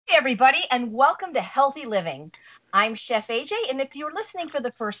Everybody, and welcome to Healthy Living. I'm Chef AJ, and if you're listening for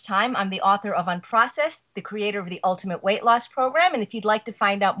the first time, I'm the author of Unprocessed, the creator of the Ultimate Weight Loss Program, and if you'd like to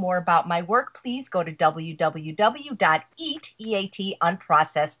find out more about my work, please go to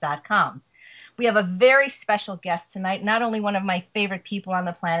www.eatunprocessed.com. We have a very special guest tonight, not only one of my favorite people on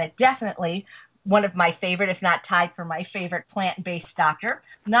the planet, definitely one of my favorite, if not tied for my favorite plant-based doctor,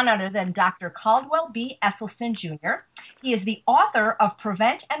 none other than Dr. Caldwell B. Esselsytn Jr. He is the author of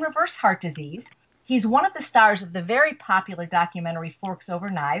Prevent and Reverse Heart Disease. He's one of the stars of the very popular documentary Forks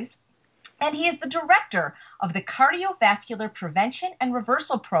Over Knives, and he is the director of the Cardiovascular Prevention and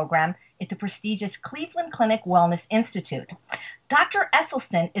Reversal Program at the prestigious Cleveland Clinic Wellness Institute. Dr.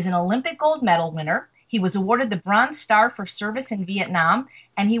 Esselsytn is an Olympic gold medal winner. He was awarded the Bronze Star for service in Vietnam,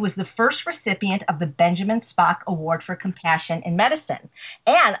 and he was the first recipient of the Benjamin Spock Award for Compassion in Medicine.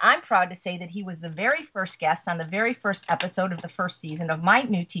 And I'm proud to say that he was the very first guest on the very first episode of the first season of my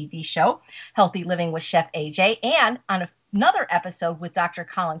new TV show, Healthy Living with Chef AJ, and on another episode with Dr.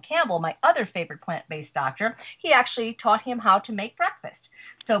 Colin Campbell, my other favorite plant-based doctor. He actually taught him how to make breakfast.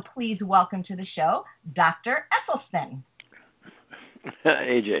 So please welcome to the show, Dr. Esselsytn.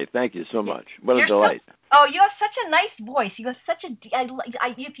 AJ, thank you so much. What a delight. You have such a nice voice. You have such a.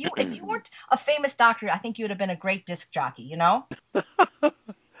 If you weren't a famous doctor, I think you would have been a great disc jockey. You know. and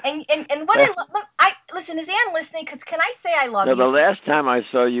what listen, is Ann listening? Because can I say I love you? The last time I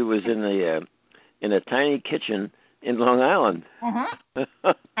saw you was in a tiny kitchen in Long Island. Mm-hmm.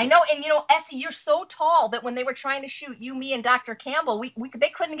 I know, and Essie, you're so tall that when they were trying to shoot you, me, and Dr. Campbell,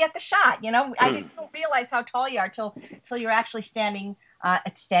 they couldn't get the shot. I didn't realize how tall you are till you're actually standing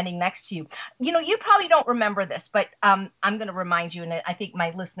next to you. You probably don't remember this, but I'm going to remind you, and I think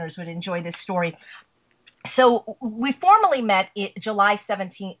my listeners would enjoy this story. So we formally met June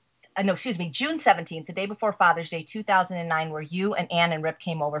 17th, the day before Father's Day, 2009, where you and Ann and Rip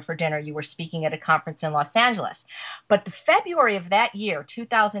came over for dinner. You were speaking at a conference in Los Angeles. But the February of that year,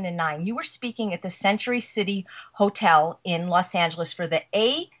 2009, you were speaking at the Century City Hotel in Los Angeles for the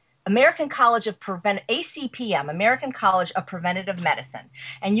American College of ACPM, American College of Preventative Medicine.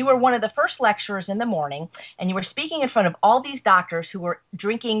 And you were one of the first lecturers in the morning, and you were speaking in front of all these doctors who were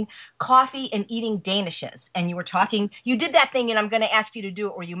drinking coffee and eating danishes. And you were talking, you did that thing, and I'm going to ask you to do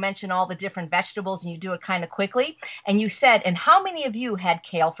it, where you mention all the different vegetables, and you do it kind of quickly. And you said, and how many of you had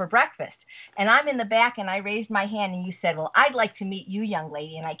kale for breakfast? And I'm in the back, and I raised my hand, and you said, well, I'd like to meet you, young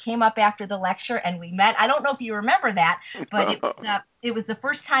lady. And I came up after the lecture, and we met. I don't know if you remember that, but it was the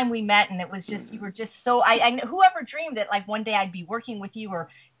first time we met, and it was just, you were just so, whoever dreamed that, like, one day I'd be working with you or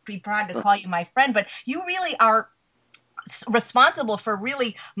be proud to call you my friend, but you really are responsible for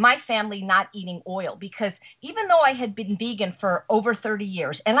really my family not eating oil, because even though I had been vegan for over 30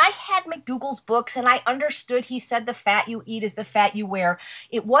 years and I had McDougall's books and I understood, he said, the fat you eat is the fat you wear,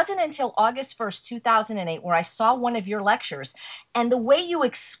 it wasn't until August 1st, 2008, where I saw one of your lectures, and the way you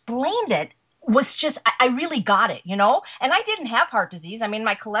explained it was just, I really got it, and I didn't have heart disease. I mean,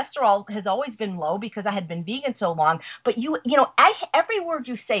 my cholesterol has always been low because I had been vegan so long, but every word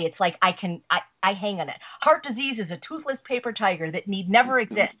you say, it's like I hang on it. Heart disease is a toothless paper tiger that need never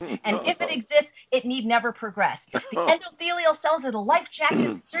exist. And if it exists, it need never progress. The endothelial cells are the life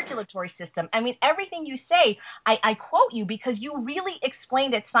jacket of the circulatory system. I mean, everything you say, I quote you because you really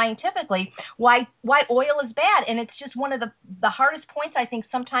explained it scientifically why oil is bad. And it's just one of the hardest points, I think,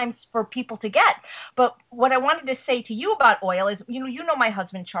 sometimes for people to get. But what I wanted to say to you about oil is, you know my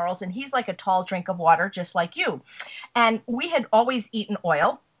husband, Charles, and he's like a tall drink of water, just like you. And we had always eaten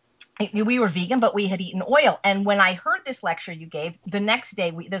oil. We were vegan, but we had eaten oil. And when I heard this lecture you gave, the next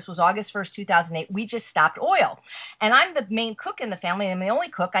day, this was August 1st, 2008, we just stopped oil. And I'm the main cook in the family. I'm the only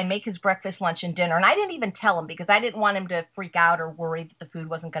cook. I make his breakfast, lunch, and dinner. And I didn't even tell him because I didn't want him to freak out or worry that the food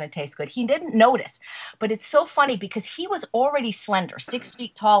wasn't going to taste good. He didn't notice. But it's so funny because he was already slender, 6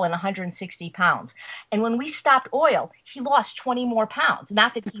 feet tall and 160 pounds. And when we stopped oil, he lost 20 more pounds.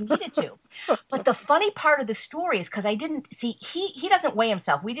 Not that he needed to. But the funny part of the story is because I didn't see, he doesn't weigh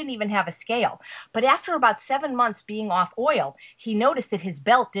himself. We didn't even have a scale. But after about 7 months being off oil, he noticed that his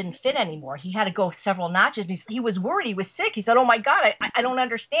belt didn't fit anymore. He had to go several notches. He was worried. He was sick. He said, oh, my God, I don't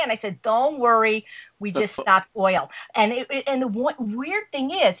understand. I said, don't worry. We just stopped oil. And the weird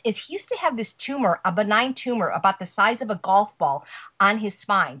thing is he used to have this tumor, a benign benign tumor about the size of a golf ball on his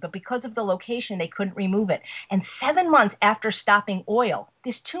spine, but because of the location, they couldn't remove it. And 7 months after stopping oil,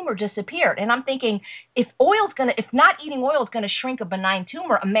 this tumor disappeared. And I'm thinking, if not eating oil is gonna shrink a benign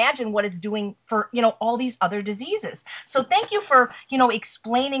tumor, imagine what it's doing for, all these other diseases. So thank you for,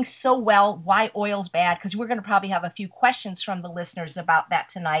 explaining so well why oil's bad, because we're gonna probably have a few questions from the listeners about that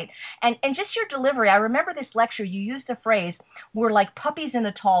tonight. And just your delivery. I remember this lecture, you used the phrase, we're like puppies in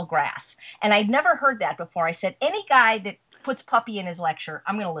the tall grass. And I'd never heard that before. I said, any guy that puts puppy in his lecture,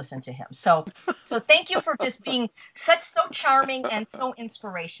 I'm going to listen to him. So thank you for just being so charming and so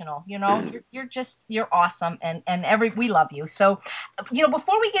inspirational. You're awesome, and we love you. So,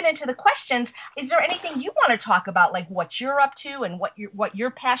 before we get into the questions, is there anything you want to talk about, like what you're up to and what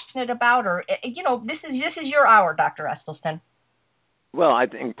you're passionate about, or this is your hour, Dr. Esselsytn. Well, I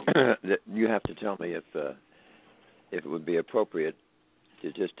think that you have to tell me if it would be appropriate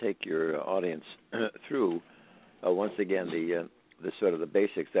to just take your audience through once again the sort of the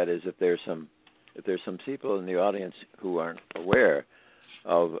basics. That is, if there's some people in the audience who aren't aware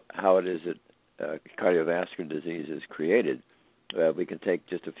of how it is that cardiovascular disease is created, we can take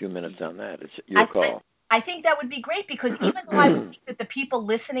just a few minutes on that. It's your call. I think that would be great, because even though I think that the people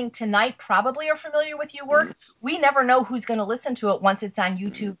listening tonight probably are familiar with your work, we never know who's going to listen to it once it's on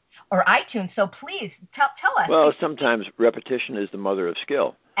YouTube or iTunes. So please tell us. Well, sometimes repetition is the mother of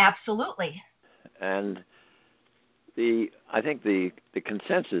skill. Absolutely. And I think the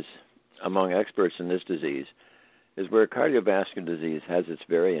consensus among experts in this disease is where cardiovascular disease has its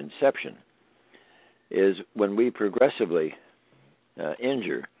very inception is when we progressively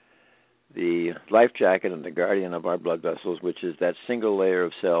injure the life jacket and the guardian of our blood vessels, which is that single layer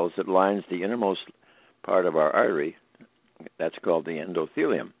of cells that lines the innermost part of our artery. That's called the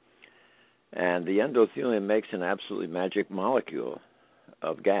endothelium. And the endothelium makes an absolutely magic molecule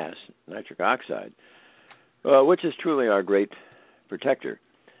of gas, nitric oxide, which is truly our great protector,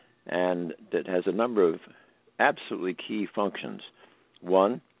 and that has a number of absolutely key functions.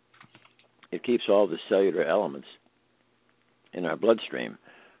 One, it keeps all the cellular elements in our bloodstream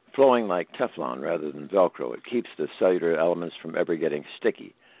flowing like Teflon rather than Velcro. It keeps the cellular elements from ever getting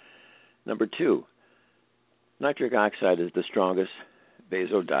sticky. Number two, nitric oxide is the strongest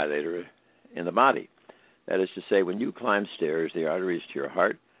vasodilator in the body. That is to say, when you climb stairs, the arteries to your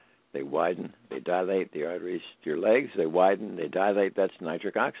heart, they widen, they dilate. The arteries to your legs, they widen, they dilate. That's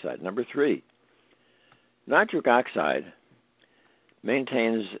nitric oxide. Number three, nitric oxide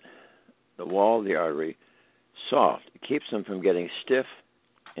maintains the wall of the artery soft. It keeps them from getting stiff,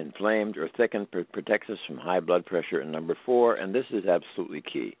 inflamed, or thickened, protects us from high blood pressure. And number four, and this is absolutely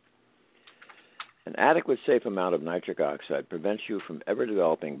key, an adequate, safe amount of nitric oxide prevents you from ever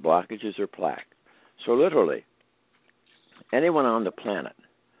developing blockages or plaque. So literally, anyone on the planet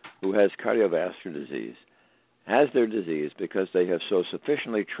who has cardiovascular disease has their disease because they have so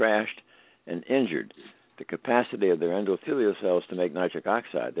sufficiently trashed and injured the capacity of their endothelial cells to make nitric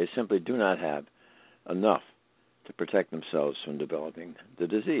oxide. They simply do not have enough to protect themselves from developing the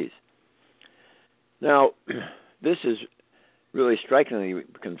disease. Now, this is really strikingly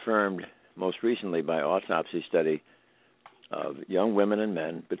confirmed most recently by autopsy study of young women and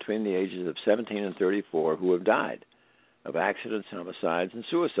men between the ages of 17 and 34 who have died of accidents, homicides, and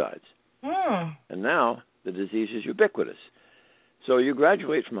suicides. And now the disease is ubiquitous. So you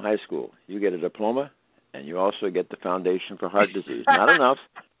graduate from high school, you get a diploma, and you also get the foundation for heart disease.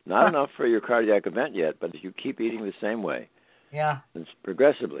 Not enough for your cardiac event yet, but if you keep eating the same way, it's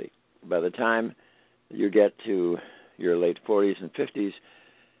progressively, by the time you get to your late 40s and 50s,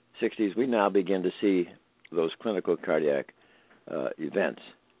 60s, we now begin to see those clinical cardiac events.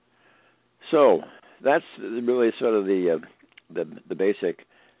 So that's really sort of the basic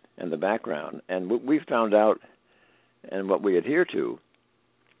and the background. And what we found out and what we adhere to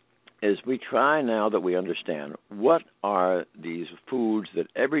is we try, now that we understand what are these foods that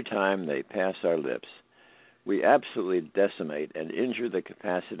every time they pass our lips, we absolutely decimate and injure the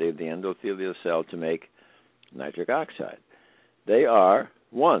capacity of the endothelial cell to make nitric oxide. They are,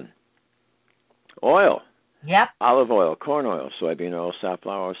 one, oil. Yep. Olive oil, corn oil, soybean oil,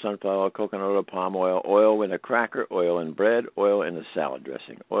 safflower oil, sunflower oil, coconut oil, palm oil, oil in a cracker, oil in bread, oil in a salad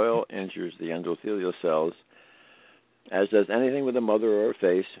dressing. Oil injures the endothelial cells, as does anything with a mother or a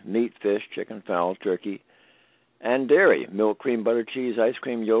face, meat, fish, chicken, fowl, turkey, and dairy, milk, cream, butter, cheese, ice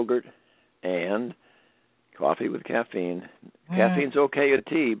cream, yogurt, and coffee with caffeine. Caffeine's okay at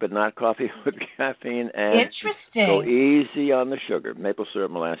tea, but not coffee with caffeine. And interesting. Go easy on the sugar, maple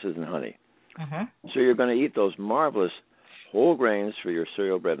syrup, molasses, and honey. So you're going to eat those marvelous whole grains for your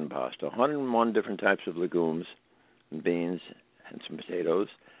cereal, bread, and pasta, 101 different types of legumes and beans and some potatoes,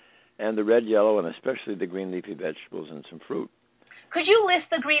 and the red, yellow, and especially the green leafy vegetables and some fruit. Could you list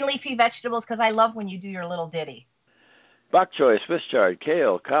the green leafy vegetables? Because I love when you do your little ditty. Bok choy, Swiss chard,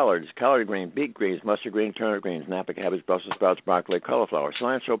 kale, collards, collard green, beet greens, mustard green, turnip greens, Napa cabbage, Brussels sprouts, broccoli, cauliflower,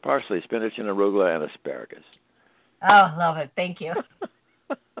 cilantro, parsley, spinach, and arugula, and asparagus. Oh, love it. Thank you.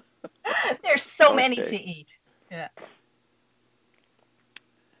 There's so many to eat. Yeah.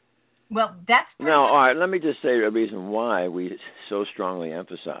 Well, that's now, all right, let me just say a reason why we so strongly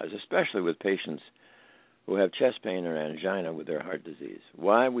emphasize, especially with patients who have chest pain or angina with their heart disease,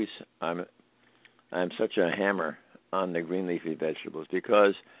 why I'm such a hammer on the green leafy vegetables,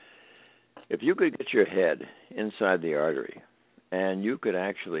 because if you could get your head inside the artery and you could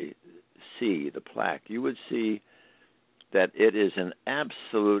actually see the plaque, you would see that it is an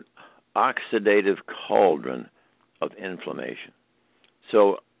absolute oxidative cauldron of inflammation.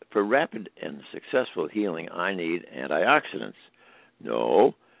 So for rapid and successful healing, I need antioxidants.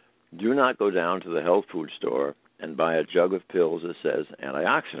 No, do not go down to the health food store and buy a jug of pills that says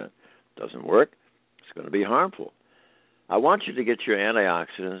antioxidant. Doesn't work. It's going to be harmful. I want you to get your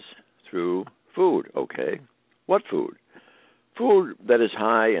antioxidants through food, okay? What food? Food that is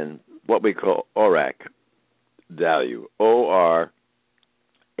high in what we call ORAC value, ORAC,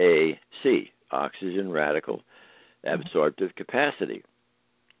 oxygen radical absorptive capacity.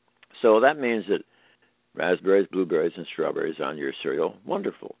 So that means that raspberries, blueberries, and strawberries on your cereal,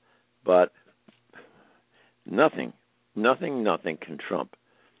 wonderful. But nothing can trump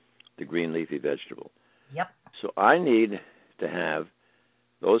the green leafy vegetable. Yep. So I need to have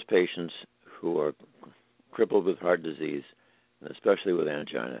those patients who are crippled with heart disease, and especially with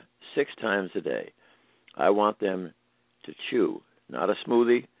angina, 6 times a day. I want them to chew, not a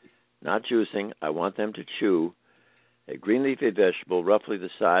smoothie, not juicing. I want them to chew a green leafy vegetable roughly the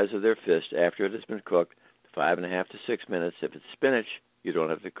size of their fist after it has been cooked, 5.5 to 6 minutes. If it's spinach, you don't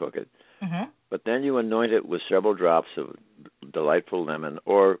have to cook it. Mm-hmm. But then you anoint it with several drops of delightful lemon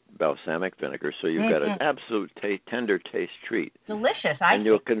or balsamic vinegar, so you've got an absolute tender taste treat. Delicious. And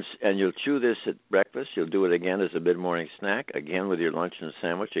you'll chew this at breakfast. You'll do it again as a mid-morning snack, again with your lunch and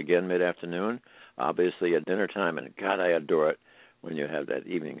sandwich, again mid-afternoon, obviously at dinner time, and God, I adore it when you have that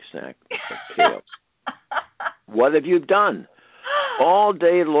evening snack of kale. What have you done? All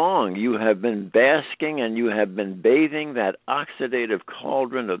day long, you have been basking and you have been bathing that oxidative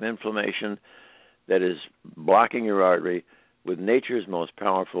cauldron of inflammation that is blocking your artery with nature's most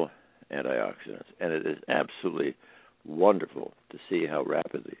powerful antioxidants. And it is absolutely wonderful to see how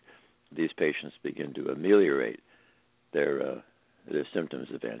rapidly these patients begin to ameliorate their symptoms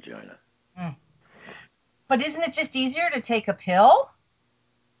of angina. Mm. But isn't it just easier to take a pill?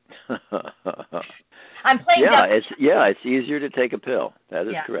 I'm playing. It's easier to take a pill. That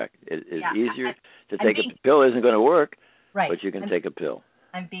is correct. It is easier to take a pill. Isn't going to work, right? But you can take a pill.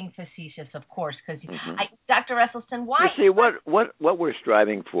 I'm being facetious, of course, because Dr. Esselsytn, why? You see, what we're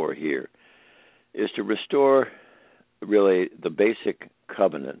striving for here is to restore really the basic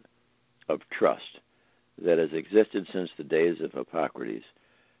covenant of trust that has existed since the days of Hippocrates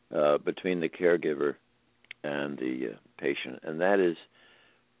between the caregiver and the patient, and that is,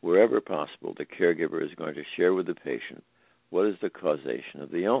 wherever possible, the caregiver is going to share with the patient what is the causation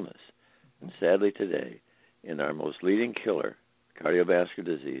of the illness. And sadly today, in our most leading killer, cardiovascular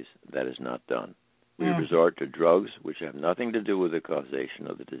disease, that is not done. We resort to drugs which have nothing to do with the causation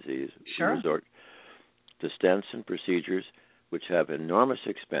of the disease. Sure. We resort to stents and procedures which have enormous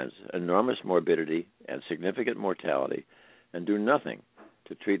expense, enormous morbidity, and significant mortality, and do nothing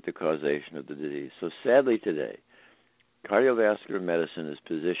to treat the causation of the disease. So sadly today, cardiovascular medicine is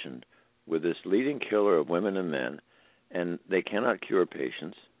positioned with this leading killer of women and men, and they cannot cure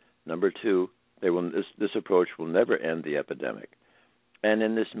patients. Number 2, this approach will never end the epidemic. And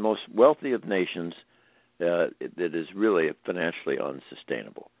in this most wealthy of nations, it is really financially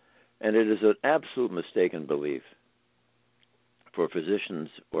unsustainable. And it is an absolute mistaken belief for physicians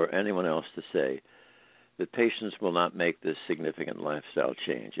or anyone else to say that patients will not make this significant lifestyle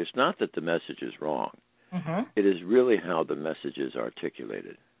change. It's not that the message is wrong. Mm-hmm. It is really how the message is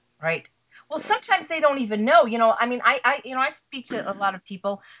articulated. Right. Well, sometimes they don't even know. I speak to a lot of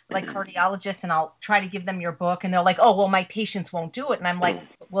people, like cardiologists, and I'll try to give them your book, and they're like, "Oh, well, my patients won't do it." And I'm like,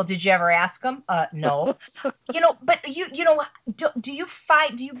 "Well, did you ever ask them?" No. But do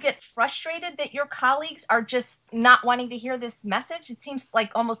you get frustrated that your colleagues are just not wanting to hear this message? It seems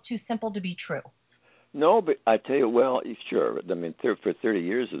like almost too simple to be true. No, but I tell you, well, sure. I mean, for 30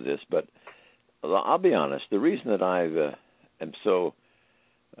 years of this, but I'll be honest. The reason that I am so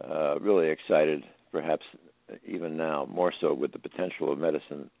really excited, perhaps even now more so with the potential of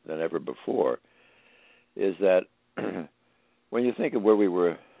medicine than ever before, is that when you think of where we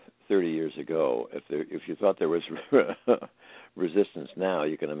were 30 years ago. If you thought there was resistance now,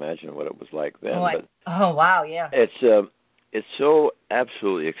 you can imagine what it was like then. Oh wow, yeah. It's so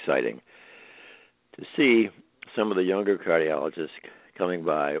absolutely exciting to see some of the younger cardiologists coming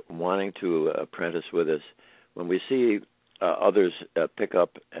by, wanting to apprentice with us. When we see others pick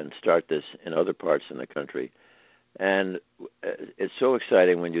up and start this in other parts in the country, and it's so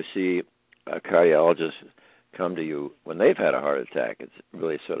exciting when you see a cardiologist come to you when they've had a heart attack. It's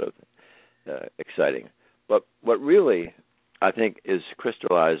really sort of exciting. But what really, I think, is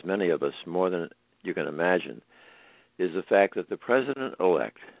crystallized many of us more than you can imagine is the fact that the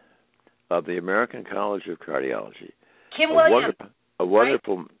president-elect of the American College of Cardiology, Kim Williams, a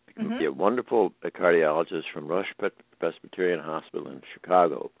wonderful, right? wonderful cardiologist from Rush Presbyterian Hospital in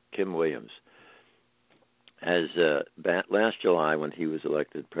Chicago, Kim Williams, has last July, when he was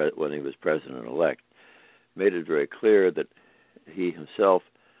elected, when he was president-elect, made it very clear that he himself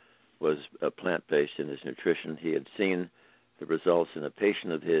was plant-based in his nutrition. He had seen the results in a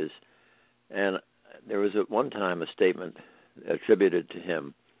patient of his, and there was at one time a statement attributed to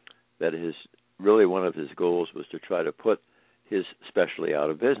him that really one of his goals was to try to put his specialty out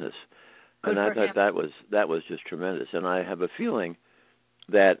of business. And I thought that was just tremendous. And I have a feeling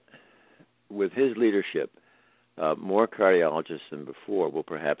that with his leadership, more cardiologists than before will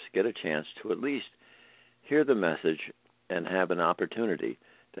perhaps get a chance to at least hear the message and have an opportunity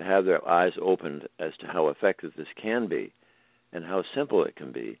to have their eyes opened as to how effective this can be and how simple it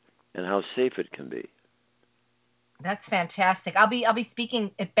can be and how safe it can be. That's fantastic. I'll be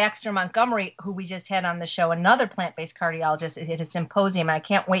speaking at Baxter Montgomery, who we just had on the show, another plant-based cardiologist at a symposium, and I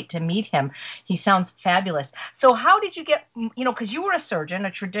can't wait to meet him. He sounds fabulous. So how did you get, because you were a surgeon,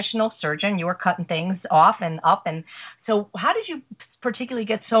 a traditional surgeon, you were cutting things off and up, and so how did you particularly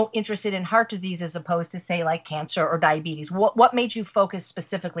get so interested in heart disease as opposed to, say, like cancer or diabetes? What made you focus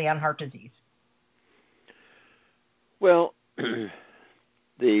specifically on heart disease? Well,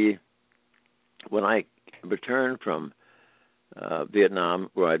 when I returned from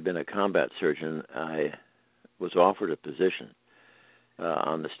Vietnam, where I'd been a combat surgeon, I was offered a position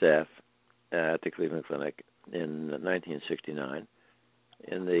on the staff at the Cleveland Clinic in 1969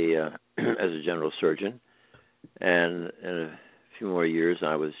 as a general surgeon. And in a few more years,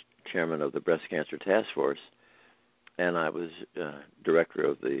 I was chairman of the Breast Cancer Task Force, and I was director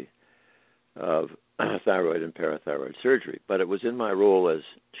of thyroid and parathyroid surgery. But it was in my role as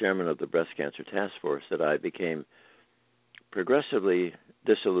chairman of the Breast Cancer Task Force that I became progressively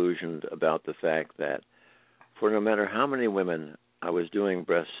disillusioned about the fact that for no matter how many women I was doing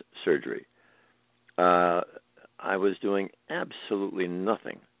breast surgery, I was doing absolutely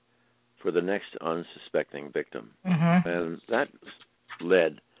nothing for the next unsuspecting victim. Mm-hmm. And that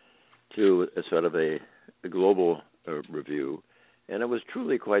led to a sort of a global review. And it was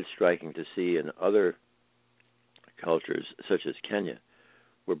truly quite striking to see in other cultures, such as Kenya,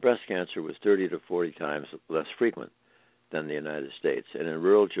 where breast cancer was 30 to 40 times less frequent than the United States. And in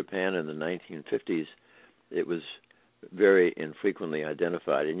rural Japan in the 1950s, it was very infrequently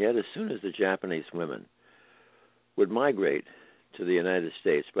identified. And yet, as soon as the Japanese women would migrate to the United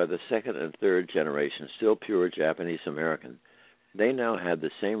States, by the second and third generation, still pure Japanese American, they now had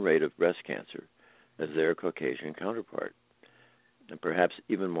the same rate of breast cancer as their Caucasian counterpart. And perhaps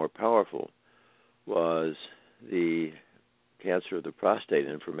even more powerful was the cancer of the prostate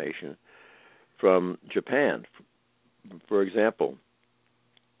information from Japan. For example,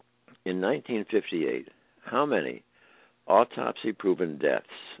 in 1958, how many autopsy-proven deaths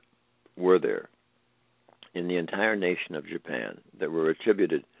were there in the entire nation of Japan that were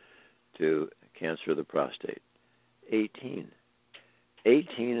attributed to cancer of the prostate? 18.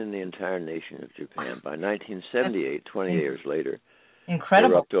 18 in the entire nation of Japan. By 1978, 20 years later, incredible.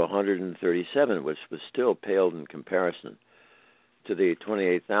 They were up to 137, which was still paled in comparison to the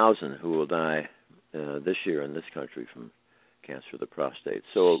 28,000 who will die this year in this country from cancer of the prostate.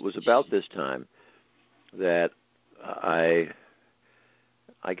 So it was about this time that I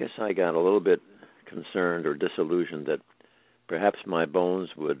guess I got a little bit concerned or disillusioned that perhaps my bones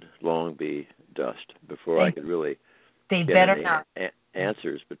would long be dust before I could really get any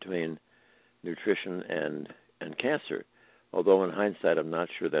answers between nutrition and cancer. Although in hindsight, I'm not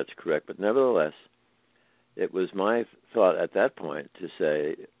sure that's correct. But nevertheless, it was my thought at that point to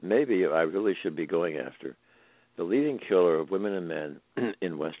say, maybe I really should be going after the leading killer of women and men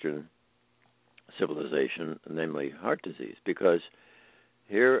in Western civilization, namely heart disease. Because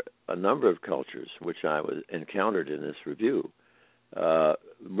here, a number of cultures, which I was encountered in this review,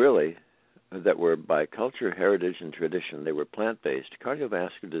 really, that were by culture, heritage, and tradition, they were plant-based.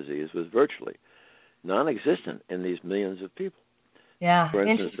 Cardiovascular disease was virtually non-existent in these millions of people. Yeah. For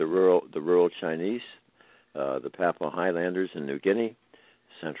instance, the rural Chinese, the Papua Highlanders in New Guinea,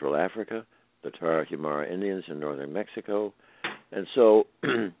 Central Africa, the Tarahumara Indians in northern Mexico. And so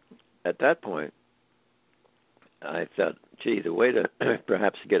at that point, I thought, gee, the way to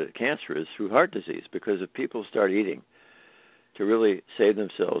perhaps get at cancer is through heart disease, because if people start eating to really save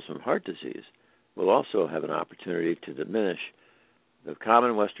themselves from heart disease, we'll also have an opportunity to diminish the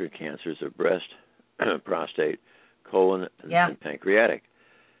common Western cancers of breast, prostate, colon, and pancreatic.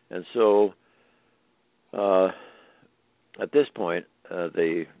 And so at this point,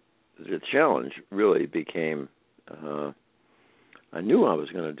 the challenge really became, I knew I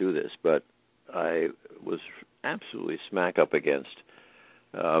was going to do this, but I was absolutely smack up against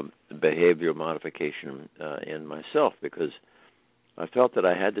behavioral modification in myself, because I felt that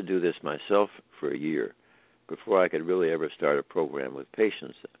I had to do this myself for a year before I could really ever start a program with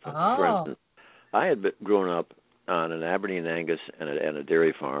patients. For instance, I had grown up on an Aberdeen Angus and a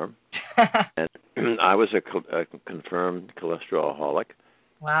dairy farm, and I was a confirmed cholesterolaholic.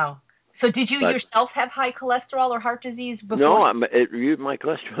 Wow. So did you yourself have high cholesterol or heart disease before? No, my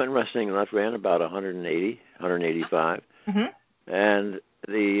cholesterol in wrestling ran about 180, 185. Mm-hmm. And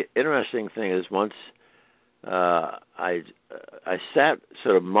the interesting thing is, once I sat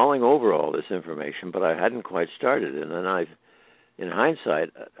sort of mulling over all this information, but I hadn't quite started. And then in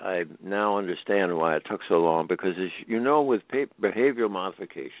hindsight, I now understand why it took so long, because as you know, with behavioral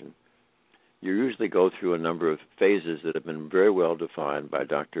modification, you usually go through a number of phases that have been very well defined by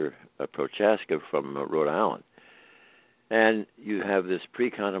Dr. Prochaska from Rhode Island. And you have this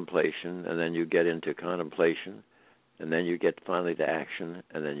pre-contemplation, and then you get into contemplation, and then you get finally to action,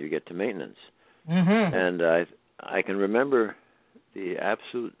 and then you get to maintenance. Mm-hmm. And I can remember the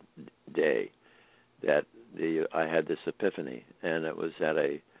absolute day that I had this epiphany, and it was at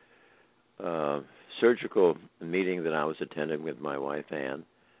a surgical meeting that I was attending with my wife, Ann,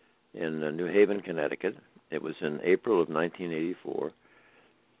 in New Haven, Connecticut. It was in April of 1984.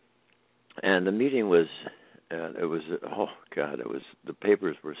 And the meeting was, the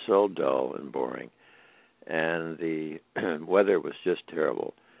papers were so dull and boring, and the weather was just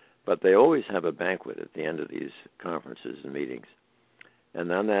terrible. But they always have a banquet at the end of these conferences and meetings. And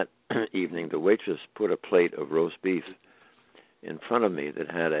on that evening, the waitress put a plate of roast beef in front of me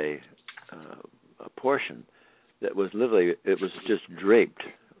that had a portion that was literally, it was just draped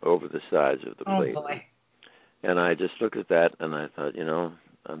over the sides of the plate. Oh, boy. And I just looked at that, and I thought,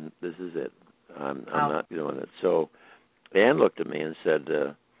 this is it. I'm not doing it. So Ann looked at me and said,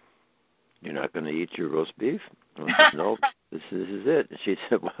 you're not going to eat your roast beef? I said, no, this is it. And she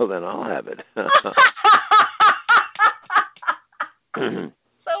said, well, then I'll have it. So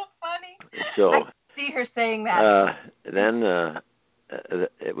funny. So I see her saying that. Then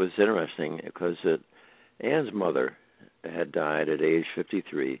it was interesting, because Ann's mother had died at age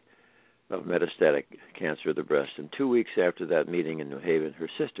 53 of metastatic cancer of the breast. And 2 weeks after that meeting in New Haven, her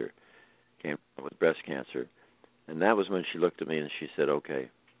sister came with breast cancer. And that was when she looked at me and she said,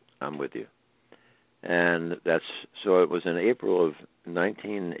 okay, I'm with you. And so it was in April of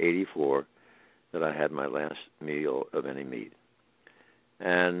 1984 that I had my last meal of any meat.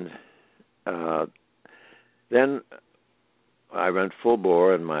 And then I went full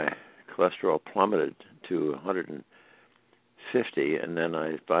bore, and my cholesterol plummeted to 150, and then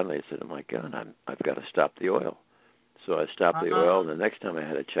I finally said, oh my God, I've got to stop the oil. So I stopped the oil, and the next time I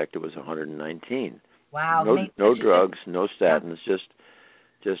had it checked, it was 119. Wow. No drugs, no statins,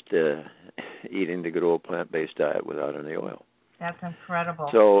 just eating the good old plant-based diet without any oil. That's incredible.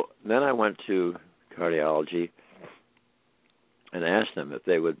 So then I went to cardiology and asked them if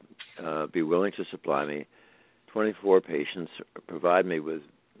they would be willing to supply me 24 patients, provide me with,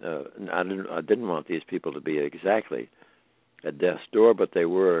 I didn't want these people to be exactly at death's door, but they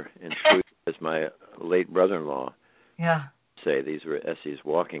were, in truth, as my late brother-in-law say, these were Essie's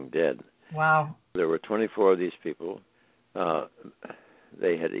walking dead. Wow. There were 24 of these people.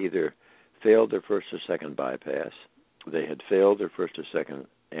 They had either failed their first or second bypass. They had failed their first or second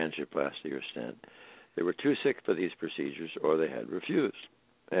angioplasty or stent. They were too sick for these procedures, or they had refused.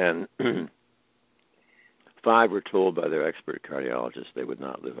 And 5 were told by their expert cardiologists they would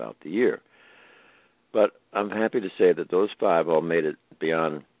not live out the year. But I'm happy to say that those 5 all made it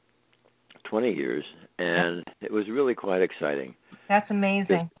beyond 20 years, and it was really quite exciting. That's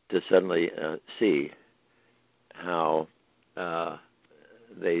amazing. To suddenly see how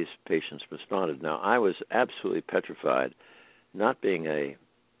these patients responded. Now, I was absolutely petrified, not being a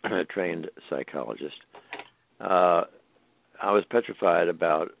trained psychologist. I was petrified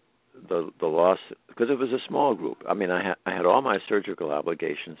about the loss, because it was a small group. I mean, I had all my surgical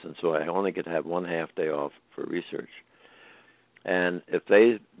obligations, and so I only could have 1 half day off for research. And if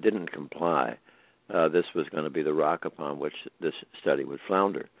they didn't comply, this was going to be the rock upon which this study would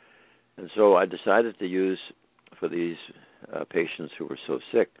flounder. And so I decided to use, for these patients who were so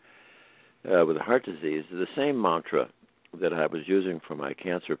sick with heart disease, the same mantra that I was using for my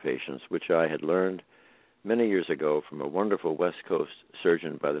cancer patients, which I had learned many years ago from a wonderful West Coast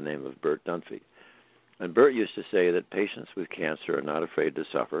surgeon by the name of Bert Dunphy. And Bert used to say that patients with cancer are not afraid to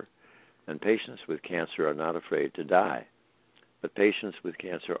suffer, and patients with cancer are not afraid to die. But patients with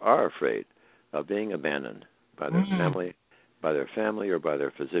cancer are afraid of being abandoned by their family or by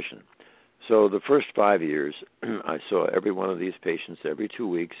their physician. So the first 5 years, I saw every one of these patients every 2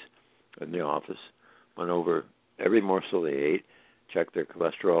 weeks in the office, went over every morsel they ate, checked their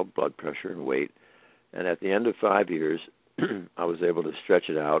cholesterol, blood pressure, and weight. And at the end of 5 years, I was able to stretch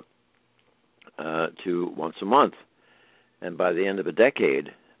it out to once a month. And by the end of a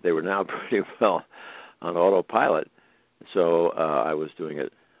decade, they were now pretty well on autopilot. So I was doing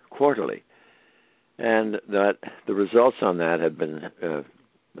it quarterly. And that the results on that have been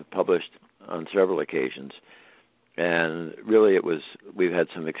published on several occasions. And really we've had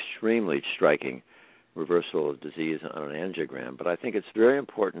some extremely striking reversal of disease on an angiogram. But I think it's very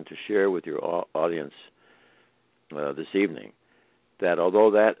important to share with your audience this evening that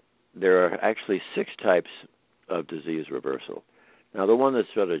although there are actually 6 types of disease reversal. Now, the one that's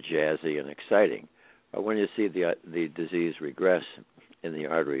sort of jazzy and exciting are when you see the disease regress in the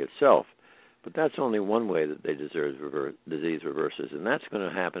artery itself. But that's only one way that disease reverses, and that's going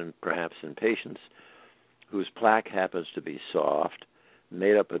to happen perhaps in patients whose plaque happens to be soft,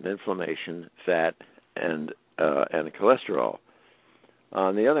 made up of inflammation, fat, and cholesterol.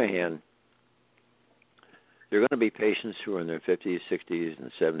 On the other hand, there are going to be patients who are in their 50s, 60s,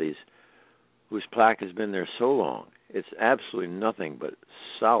 and 70s whose plaque has been there so long, it's absolutely nothing but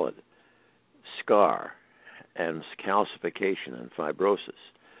solid scar and calcification and fibrosis.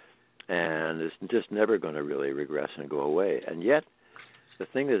 And it's just never going to really regress and go away. And yet, the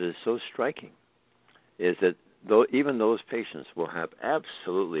thing that is so striking is that even those patients will have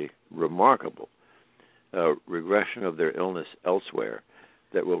absolutely remarkable regression of their illness elsewhere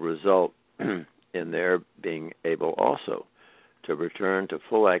that will result in their being able also to return to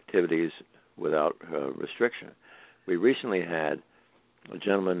full activities without restriction. We recently had a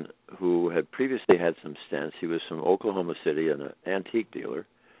gentleman who had previously had some stents. He was from Oklahoma City, an antique dealer,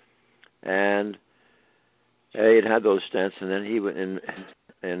 and he had those stents, and then he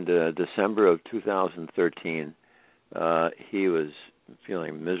in December of 2013, he was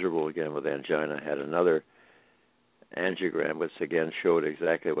feeling miserable again with angina, had another angiogram, which again showed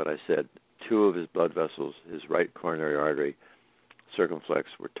exactly what I said. 2 of his blood vessels, his right coronary artery circumflex,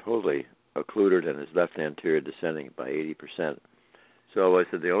 were totally occluded, and his left anterior descending by 80%. So I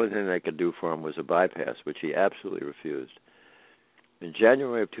said the only thing they could do for him was a bypass, which he absolutely refused. In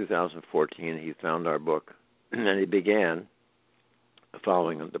January of 2014, he found our book, and he began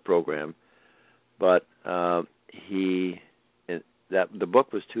following the program. But the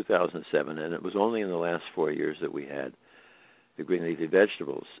book was 2007, and it was only in the last 4 years that we had the green leafy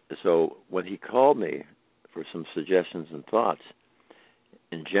vegetables. So when he called me for some suggestions and thoughts,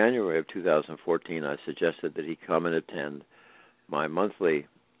 in January of 2014, I suggested that he come and attend my monthly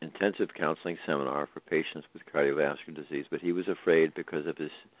intensive counseling seminar for patients with cardiovascular disease, but he was afraid because of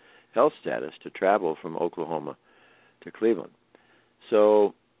his health status to travel from Oklahoma to Cleveland.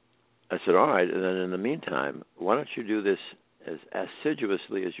 So I said, all right, and then in the meantime, why don't you do this as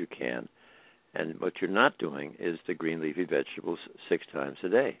assiduously as you can? And what you're not doing is the green leafy vegetables 6 times a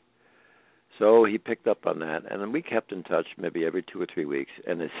day. So he picked up on that, and then we kept in touch maybe every 2 or 3 weeks.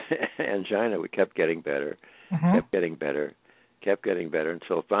 And his angina, we kept getting better, kept getting better,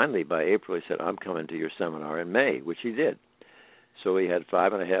 until finally by April he said, I'm coming to your seminar in May, which he did. So he had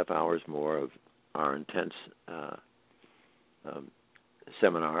 5.5 hours more of our intense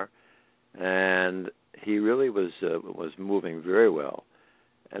seminar, and he really was moving very well.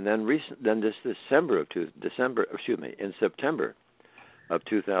 And then in September of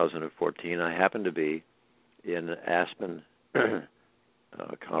 2014, I happened to be in Aspen,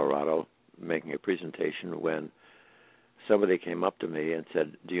 Colorado, making a presentation when somebody came up to me and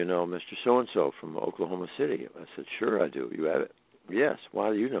said, do you know Mr. So-and-so from Oklahoma City? I said, sure I do. You have it? Yes. Why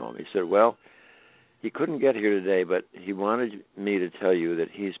do you know him? He said, well, he couldn't get here today, but he wanted me to tell you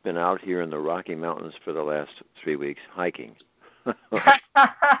that he's been out here in the Rocky Mountains for the last 3 weeks hiking.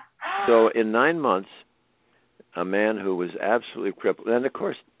 So in 9 months, a man who was absolutely crippled, and of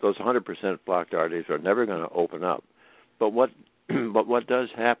course those 100% blocked arteries are never going to open up. But what does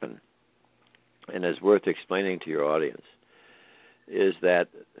happen, and is worth explaining to your audience, is that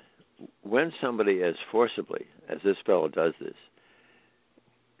when somebody as forcibly as this fellow does this,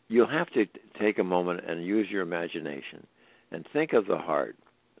 you'll have to take a moment and use your imagination and think of the heart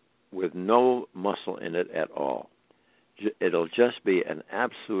with no muscle in it at all. It'll just be an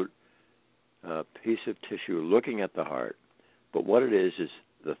absolute piece of tissue looking at the heart. But what it is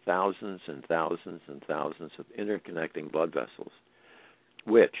the thousands and thousands and thousands of interconnecting blood vessels,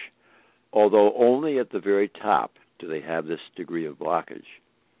 which, although only at the very top do they have this degree of blockage,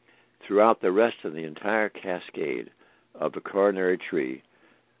 throughout the rest of the entire cascade of the coronary tree,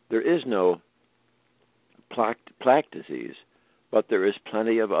 there is no plaque disease, but there is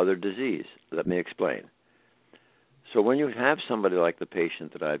plenty of other disease. Let me explain. So when you have somebody like the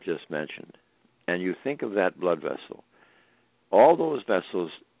patient that I've just mentioned, and you think of that blood vessel, all those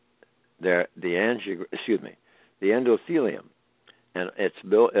vessels, the endothelium, and its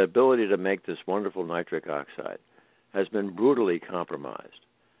ability to make this wonderful nitric oxide has been brutally compromised.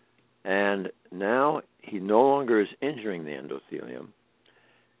 And now he no longer is injuring the endothelium,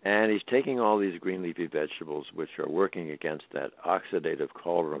 and he's taking all these green leafy vegetables, which are working against that oxidative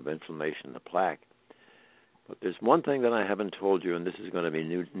cauldron of inflammation, the plaque. But there's one thing that I haven't told you, and this is going to be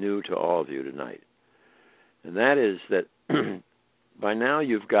new to all of you tonight, and that is that by now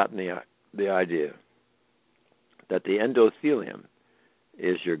you've gotten the idea that the endothelium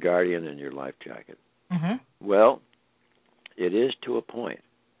is your guardian and your life jacket. Mm-hmm. Well, it is to a point.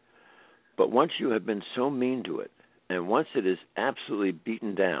 But once you have been so mean to it, and once it is absolutely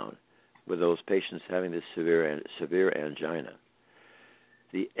beaten down with those patients having this severe angina,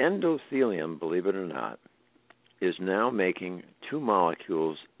 the endothelium, believe it or not, is now making two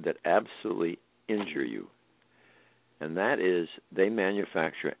molecules that absolutely injure you. And that is, they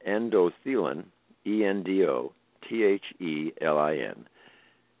manufacture endothelin, endothelin,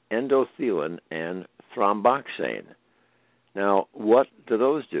 endothelin, and thromboxane. Now, what do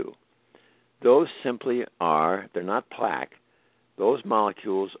those do? Those simply are, they're not plaque, those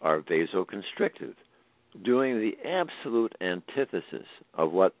molecules are vasoconstrictive, doing the absolute antithesis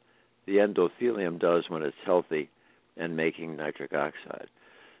of what the endothelium does when it's healthy and making nitric oxide.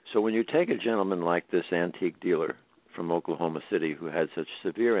 So when you take a gentleman like this antique dealer from Oklahoma City who had such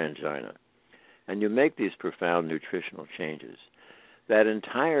severe angina, and you make these profound nutritional changes, that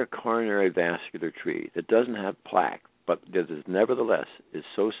entire coronary vascular tree that doesn't have plaque, but that is nevertheless is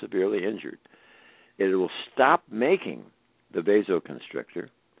so severely injured, it will stop making the vasoconstrictor,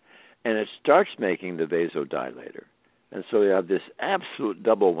 and it starts making the vasodilator. And so you have this absolute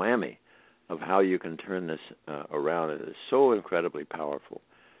double whammy of how you can turn this around. It is so incredibly powerful.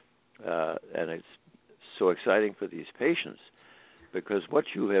 And it's so exciting for these patients, because what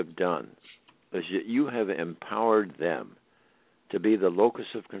you have done is you have empowered them to be the locus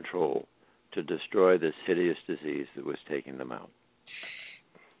of control to destroy this hideous disease that was taking them out.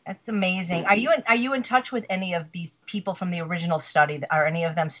 That's amazing. Are you in touch with any of these people from the original study? Are any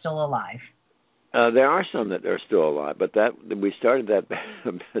of them still alive? There are some that are still alive, but that we started that.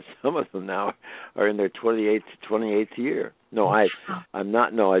 Some of them now are in their 28th year. No, I'm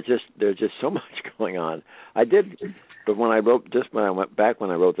not. No, there's just so much going on. I did, but when I wrote when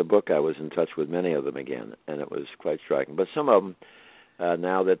I wrote the book, I was in touch with many of them again, and it was quite striking. But some of them,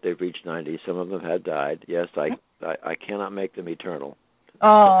 now that they've reached 90, some of them had died. Yes, I cannot make them eternal.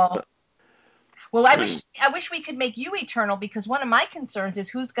 Oh. Well, I wish we could make you eternal, because one of my concerns is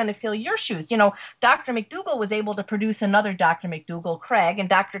who's going to fill your shoes. You know, Dr. McDougall was able to produce another Dr. McDougall, Craig, and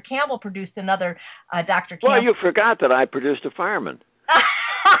Dr. Campbell produced another Dr. Campbell. Well, you forgot that I produced a fireman.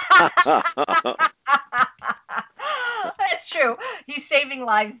 That's true. He's saving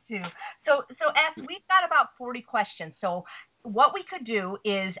lives too. So as we've got about 40 questions. So what we could do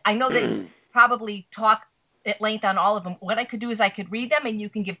is, I know that you probably talk at length on all of them. What I could do is I could read them and you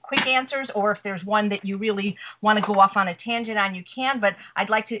can give quick answers, or if there's one that you really want to go off on a tangent on, you can. But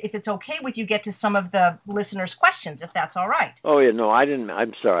I'd like to, if it's okay with you, get to some of the listeners' questions, if that's all right. Oh, yeah, no, I didn't.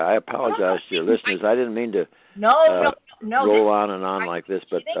 I'm sorry. I apologize to your listeners. I didn't mean to roll on and on like this,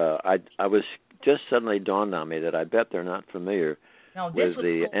 but I was just suddenly dawned on me that I bet they're not familiar with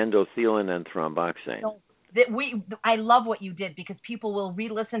the endothelin and thromboxane. No. I love what you did, because people will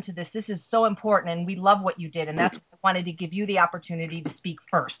re-listen to this. This is so important, and we love what you did, and that's why I wanted to give you the opportunity to speak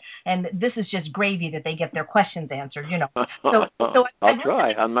first. And this is just gravy that they get their questions answered, you know. So I'll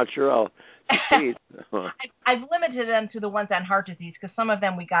try. I'm not sure I'll succeed. I've limited them to the ones on heart disease, because some of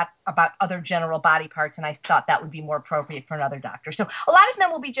them we got about other general body parts, and I thought that would be more appropriate for another doctor. So a lot of them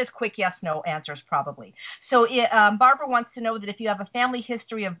will be just quick yes/no answers probably. So Barbara wants to know that if you have a family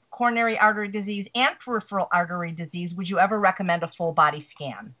history of coronary artery disease and peripheral artery disease, would you ever recommend a full body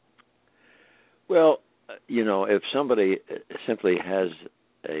scan? Well, you know, if somebody simply has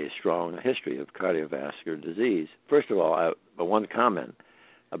a strong history of cardiovascular disease, first of all, one comment.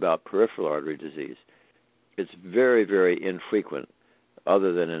 about peripheral artery disease. It's very, very infrequent,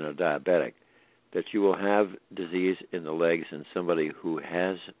 other than in a diabetic, that you will have disease in the legs in somebody who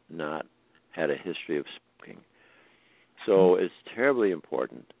has not had a history of smoking. So it's terribly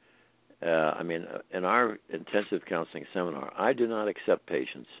important. In our intensive counseling seminar, I do not accept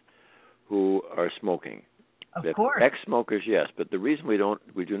patients who are smoking. Of course. Ex-smokers, yes, but the reason we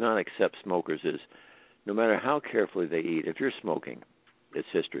do not accept smokers is no matter how carefully they eat, if you're smoking, it's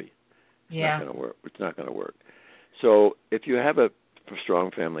history. It's not going to work. It's not going to work. So if you have a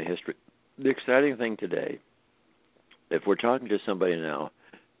strong family history, the exciting thing today, if we're talking to somebody now,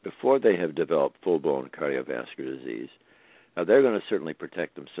 before they have developed full-blown cardiovascular disease, now they're going to certainly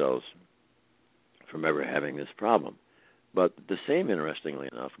protect themselves from ever having this problem. But the same, interestingly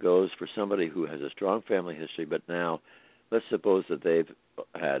enough, goes for somebody who has a strong family history, but now let's suppose that they've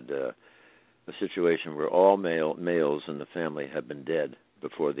had a situation where all males in the family have been dead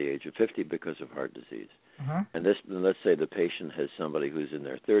before the age of 50 because of heart disease. And let's say the patient has somebody who's in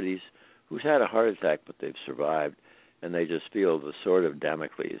their 30s who's had a heart attack, but they've survived, and they just feel the sword of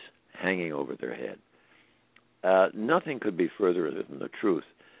Damocles hanging over their head. Nothing could be further from the truth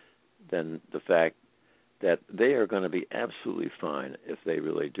than the fact that they are going to be absolutely fine if they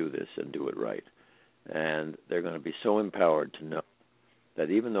really do this and do it right. And they're going to be so empowered to know that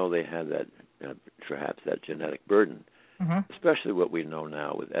even though they have that, perhaps that genetic burden, especially what we know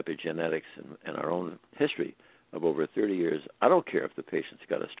now with epigenetics and our own history of over 30 years, I don't care if the patient's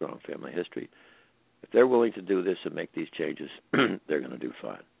got a strong family history. If they're willing to do this and make these changes, they're going to do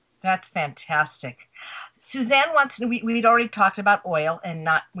fine. That's fantastic. Suzanne wants to, we'd already talked about oil, and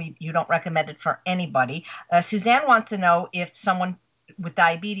you don't recommend it for anybody. Suzanne wants to know if someone with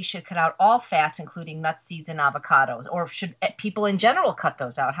diabetes should cut out all fats, including nuts, seeds, and avocados, or should people in general cut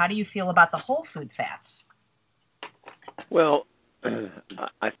those out? How do you feel about the whole food fats? Well,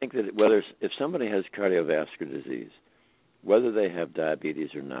 I think that if somebody has cardiovascular disease, whether they have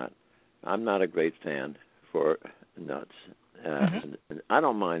diabetes or not, I'm not a great fan for nuts. And I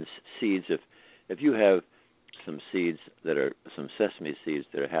don't mind seeds if you have some seeds that are some sesame seeds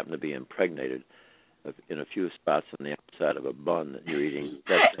that happen to be impregnated in a few spots on the outside of a bun that you're eating.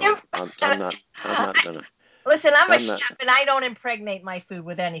 That's fine. I'm not gonna. Listen, I'm a chef, and I don't impregnate my food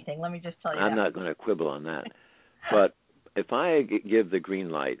with anything. Let me just tell you. I'm not going to quibble on that. But if I give the green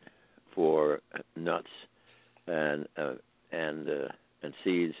light for nuts and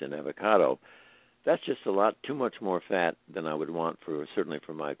seeds and avocado, that's just a lot too much more fat than I would want certainly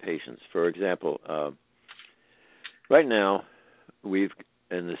for my patients. For example, right now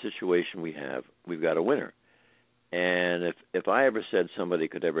in the situation we've got a winter, and if I ever said somebody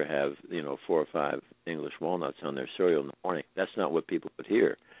could ever have 4 or 5 English walnuts on their cereal in the morning, that's not what people would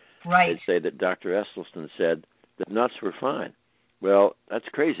hear. Right. They'd say that Dr. Esselsytn said that nuts were fine. Well, that's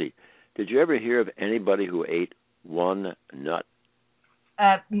crazy. Did you ever hear of anybody who ate one nut?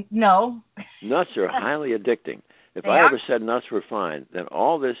 No. Nuts are highly addicting. If I ever said nuts were fine, then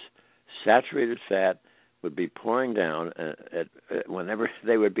all this saturated fat would be pouring down. Whenever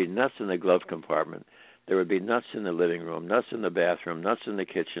there would be nuts in the glove compartment, there would be nuts in the living room, nuts in the bathroom, nuts in the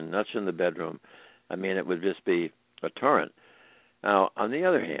kitchen, nuts in the bedroom. I mean, it would just be a torrent. Now, on the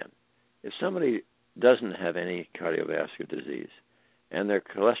other hand, if somebody doesn't have any cardiovascular disease and their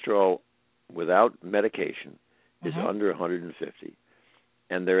cholesterol without medication is under 150,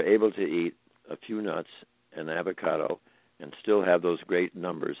 and they're able to eat a few nuts and avocado and still have those great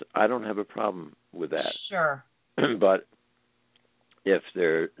numbers, I don't have a problem with that. Sure. But if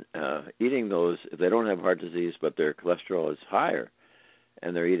they're eating those, if they don't have heart disease but their cholesterol is higher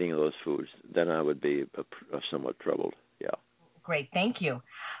and they're eating those foods, then I would be somewhat troubled. Yeah. Great, thank you.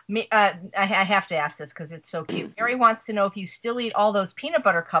 I have to ask this because it's so cute. Mary wants to know if you still eat all those peanut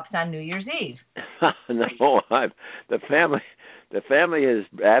butter cups on New Year's Eve. No, the family has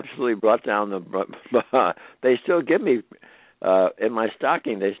absolutely brought down they still give me in my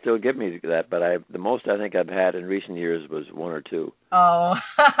stocking. They still give me that, but the most I think I've had in recent years was 1 or 2. Oh,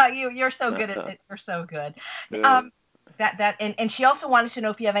 you're so good at it. You're so good. And she also wanted to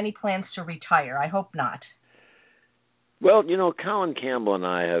know if you have any plans to retire. I hope not. Well, Colin Campbell and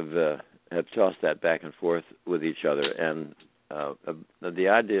I have tossed that back and forth with each other, and the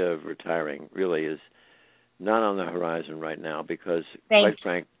idea of retiring really is not on the horizon right now because,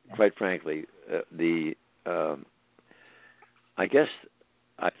 quite frankly, I guess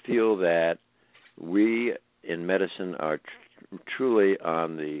I feel that we in medicine are truly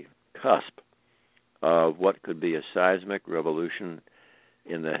on the cusp of what could be a seismic revolution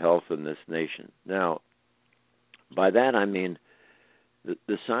in the health in this nation. Now, by that I mean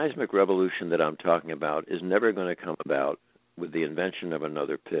the seismic revolution that I'm talking about is never going to come about with the invention of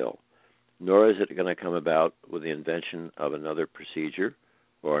another pill, nor is it going to come about with the invention of another procedure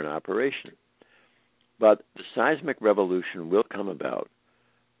or an operation. But the seismic revolution will come about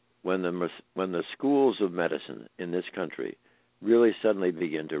when the schools of medicine in this country really suddenly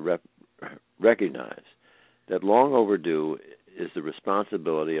begin to recognize that long overdue is the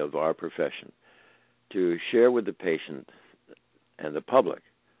responsibility of our profession to share with the patient and the public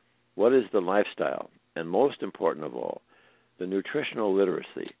what is the lifestyle, and most important of all, the nutritional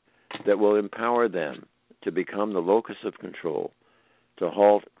literacy that will empower them to become the locus of control to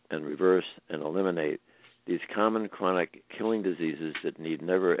halt and reverse and eliminate these common chronic killing diseases that need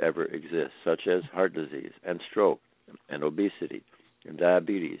never ever exist, such as heart disease and stroke and obesity and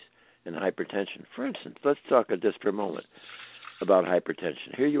diabetes and hypertension. For instance, let's talk just for a moment about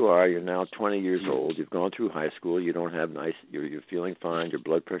hypertension. Here you are, you're now 20 years old, you've gone through high school, you don't have you're feeling fine, your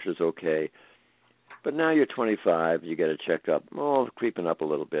blood pressure's okay, but now you're 25, you get a checkup, creeping up a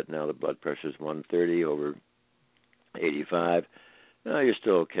little bit. Now the blood pressure's 130 over 85. Now you're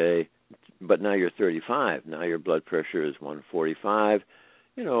still okay, but now you're 35. Now your blood pressure is 145,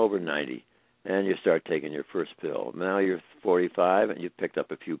 over 90. And you start taking your first pill. Now you're 45 and you've picked up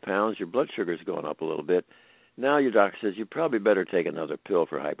a few pounds. Your blood sugar's going up a little bit. Now your doctor says you probably better take another pill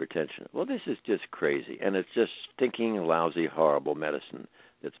for hypertension. Well, this is just crazy, and it's just stinking, lousy, horrible medicine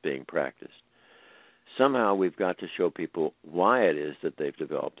that's being practiced. Somehow we've got to show people why it is that they've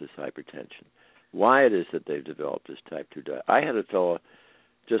developed this hypertension, why it is that they've developed this type 2 diabetes. I had a fellow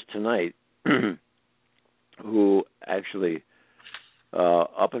just tonight who actually,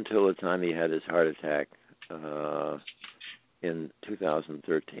 up until the time he had his heart attack in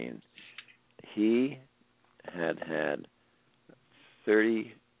 2013, he had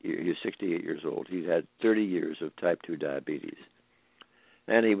 30, he's 68 years old, he had 30 years of type 2 diabetes.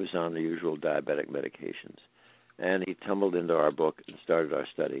 And he was on the usual diabetic medications. And he tumbled into our book and started our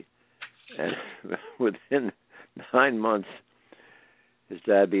study. And within 9 months, his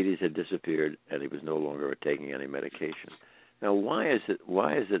diabetes had disappeared, and he was no longer taking any medication. Now, why is it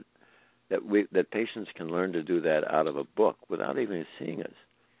that patients can learn to do that out of a book without even seeing us?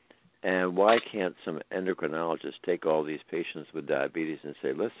 And why can't some endocrinologist take all these patients with diabetes and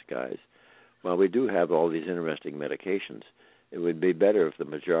say, listen, guys, while we do have all these interesting medications, it would be better if the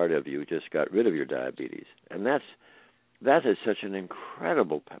majority of you just got rid of your diabetes. And that is such an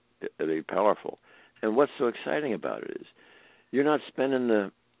incredible, powerful. And what's so exciting about it is you're not spending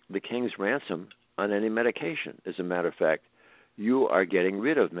the king's ransom on any medication. As a matter of fact, you are getting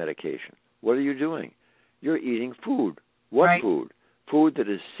rid of medication. What are you doing? You're eating food. What right. food? Food that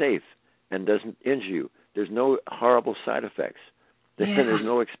is safe and doesn't injure you. There's no horrible side effects. There's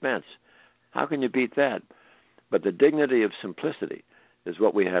no expense. How can you beat that? But the dignity of simplicity is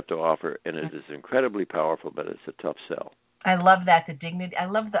what we have to offer, and it is incredibly powerful, but it's a tough sell. I love that, the dignity. I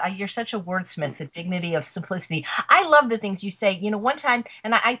love you're such a wordsmith, the dignity of simplicity. I love the things you say. One time,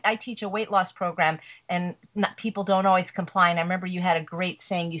 and I teach a weight loss program, and people don't always comply. And I remember you had a great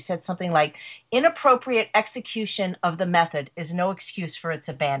saying. You said something like, inappropriate execution of the method is no excuse for its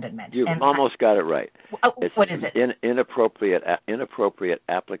abandonment. You've almost got it right. What is it? Inappropriate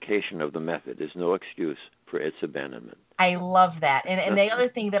application of the method is no excuse for its abandonment. I love that. And the other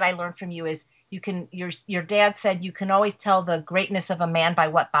thing that I learned from you is, your dad said you can always tell the greatness of a man by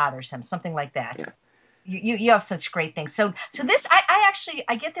what bothers him, something like that. Yeah. You have such great things. So this,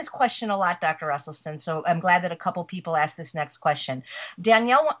 I get this question a lot, Dr. Esselsytn, so I'm glad that a couple people asked this next question.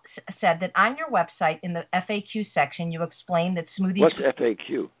 Danielle said that on your website in the FAQ section, you explained that smoothies... What's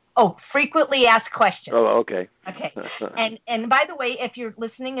FAQ? Oh, frequently asked questions. Oh, okay. Okay. And by the way, if you're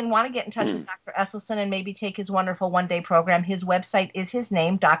listening and want to get in touch with Dr. Esselsytn and maybe take his wonderful one-day program, his website is his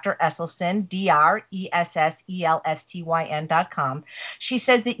name, Dr. Esselsytn, DrEsselstyn.com. She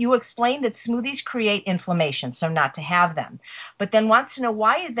says that you explained that smoothies create inflammation, so not to have them. But then wants to know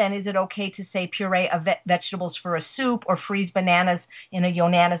why then is it okay to say puree of vegetables for a soup or freeze bananas in a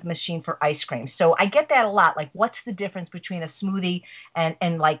Yonanas machine for ice cream. So I get that a lot. Like, what's the difference between a smoothie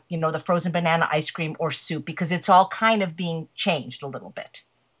and like, the frozen banana ice cream or soup? Because it's all kind of being changed a little bit.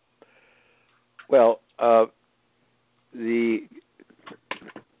 Well,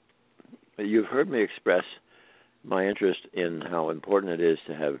 you've heard me express my interest in how important it is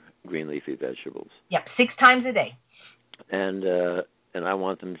to have green leafy vegetables. Yep, 6 times a day. And I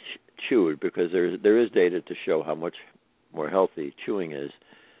want them chewed because there is data to show how much more healthy chewing is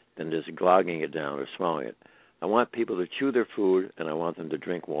than just glogging it down or swallowing it. I want people to chew their food, and I want them to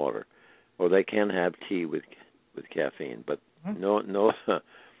drink water, or they can have tea with caffeine, but no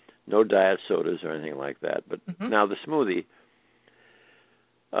diet sodas or anything like that. But now the smoothie,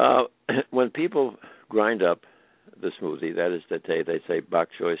 when people grind up the smoothie. That is that they say bok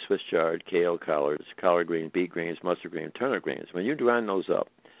choy, Swiss chard, kale, collards, collard greens, beet greens, mustard greens, turnip greens. When you grind those up,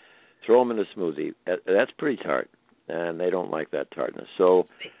 throw them in a smoothie. That's pretty tart, and they don't like that tartness. So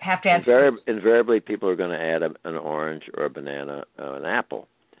have to add invariably, people are going to add an orange or a banana, an apple.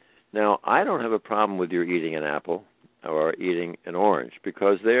 Now, I don't have a problem with you eating an apple or eating an orange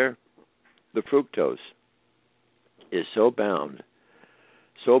because the fructose is so bound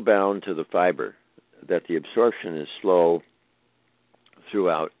to the fiber that the absorption is slow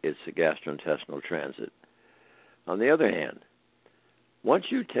throughout its gastrointestinal transit. On the other hand, once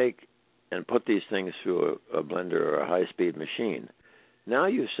you take and put these things through a blender or a high-speed machine, now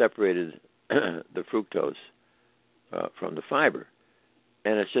you've separated the fructose from the fiber.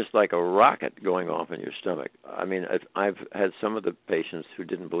 And it's just like a rocket going off in your stomach. I mean, I've had some of the patients who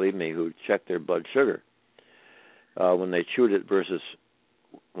didn't believe me who checked their blood sugar when they chewed it versus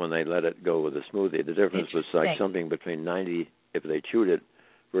when they let it go with a smoothie. The difference was like something between 90 if they chewed it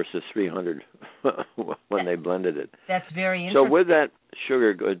versus 300 when they blended it. That's very interesting. So with that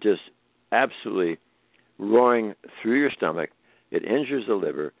sugar just absolutely roaring through your stomach, it injures the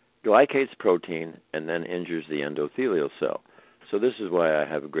liver, glycates protein, and then injures the endothelial cell. So this is why I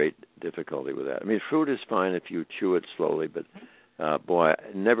have a great difficulty with that. I mean, fruit is fine if you chew it slowly, but boy,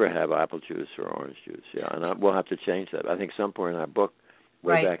 never have apple juice or orange juice. Yeah, and we'll have to change that. I think some point in our book,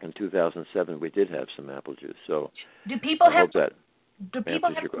 way back in 2007, we did have some apple juice. So do people I hope that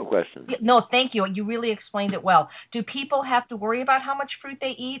answers your question. No, thank you. You really explained it well. Do people have to worry about how much fruit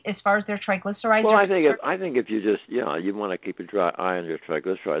they eat as far as their triglycerides? Well, I think if you just you want to keep a dry eye on your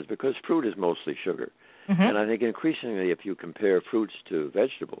triglycerides because fruit is mostly sugar. Mm-hmm. And I think increasingly, if you compare fruits to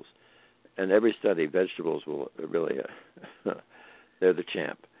vegetables, and every study, vegetables will really, they're the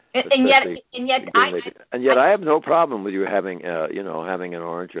champ. And yet, I have no problem with you having, having an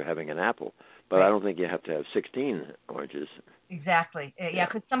orange or having an apple, but right. I don't think you have to have 16 oranges. Exactly. Yeah,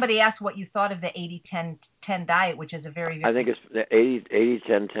 because somebody asked what you thought of the 80-10-10 diet, which is a very. I think it's the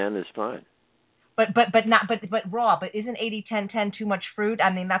 80-10-10 is fine. But raw. But isn't 80-10-10 too much fruit?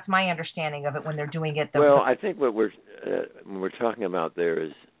 I mean, that's my understanding of it when they're doing it. I think what when we're talking about there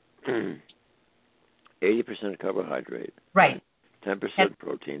is 80% carbohydrate. Right. 10%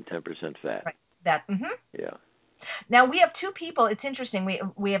 protein, 10% fat. Right. That. Mm-hmm. Yeah. Now we have two people. It's interesting.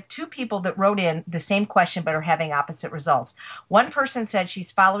 We have two people that wrote in the same question but are having opposite results. One person said she's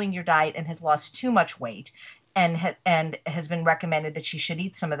following your diet and has lost too much weight, and has been recommended that she should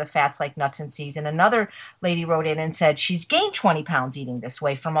eat some of the fats like nuts and seeds. And another lady wrote in and said she's gained 20 pounds eating this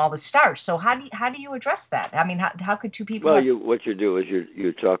way from all the starch. So how do you address that? I mean, how could two people? Well, what you do is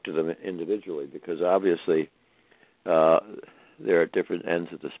you talk to them individually because obviously they're at different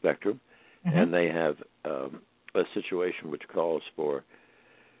ends of the spectrum, mm-hmm. and they have a situation which calls for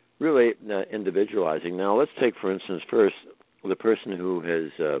really individualizing. Now, let's take, for instance, first the person who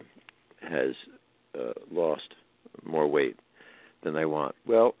has lost more weight than they want.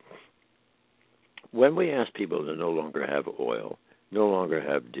 Well, when we ask people to no longer have oil, no longer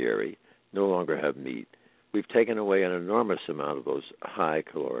have dairy, no longer have meat, we've taken away an enormous amount of those high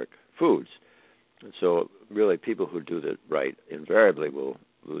caloric foods. And so really people who do that right invariably will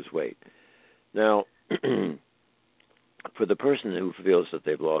lose weight. Now, for the person who feels that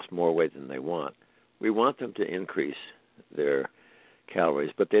they've lost more weight than they want, we want them to increase their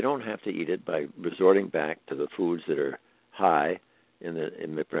calories, but they don't have to eat it by resorting back to the foods that are high.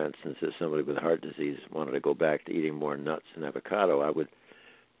 For instance, if somebody with heart disease wanted to go back to eating more nuts and avocado, I would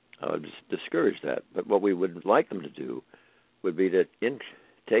discourage that. But what we would like them to do would be to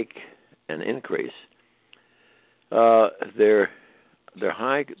take and increase their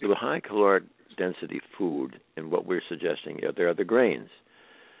high caloric density food. And what we're suggesting here, there are the grains.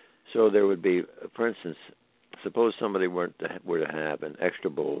 So there would be, for instance, suppose somebody were to have an extra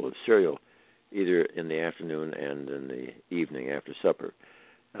bowl of cereal, either in the afternoon and in the evening after supper.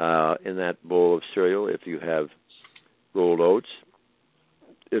 In that bowl of cereal, if you have rolled oats,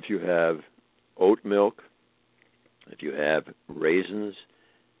 if you have oat milk, if you have raisins,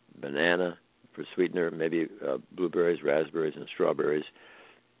 banana for sweetener, maybe blueberries, raspberries, and strawberries,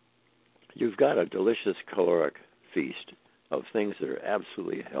 you've got a delicious caloric feast of things that are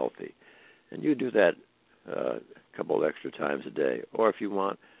absolutely healthy. And you do that a couple of extra times a day. Or if you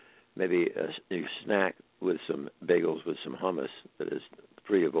want, maybe you snack with some bagels with some hummus that is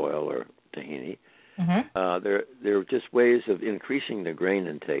free of oil or tahini. Mm-hmm. There are just ways of increasing the grain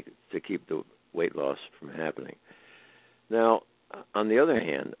intake to keep the weight loss from happening. Now, on the other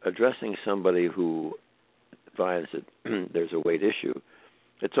hand, addressing somebody who finds that there's a weight issue,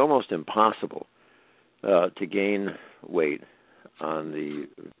 it's almost impossible to gain weight on the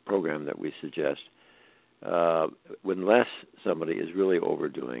program that we suggest unless somebody is really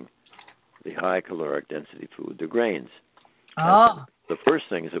overdoing the high caloric density food, the grains. Oh. The first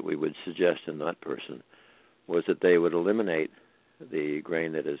things that we would suggest in that person was that they would eliminate the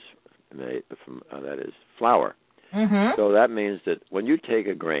grain that is made from that is flour. Mm-hmm. So that means that when you take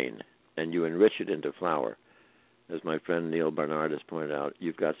a grain and you enrich it into flour, as my friend Neil Barnard has pointed out,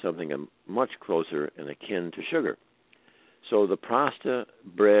 you've got something much closer and akin to sugar. So the pasta,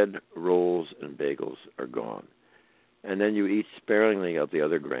 bread, rolls, and bagels are gone. And then you eat sparingly of the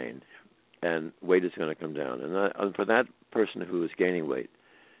other grain, and weight is going to come down. And for that person who is gaining weight,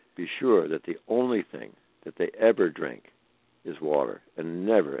 be sure that the only thing that they ever drink is water, and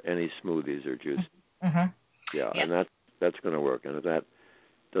never any smoothies or juice. Mm-hmm. Yeah, and that's going to work. And if that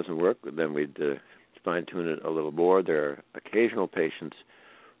doesn't work, then we'd fine-tune it a little more. There are occasional patients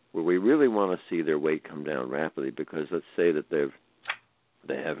where we really want to see their weight come down rapidly, because let's say that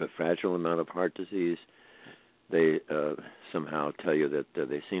they have a fragile amount of heart disease. They somehow tell you that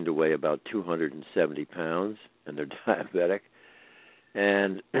they seem to weigh about 270 pounds, and they're diabetic.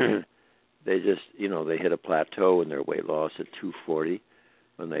 And they just, they hit a plateau in their weight loss at 240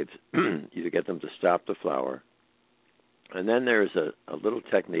 when you get them to stop the flour. And then there's a little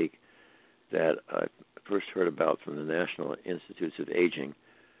technique that I first heard about from the National Institutes of Aging,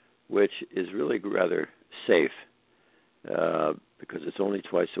 which is really rather safe because it's only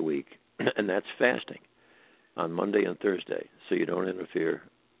twice a week, and that's fasting on Monday and Thursday, so you don't interfere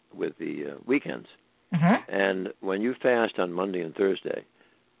with the weekends. Mm-hmm. And when you fast on Monday and Thursday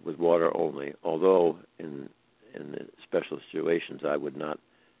with water only, although in special situations I would not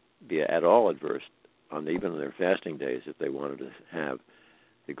be at all adverse on even their fasting days if they wanted to have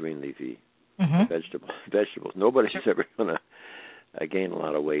the green leafy vegetables. Nobody's ever going to gain a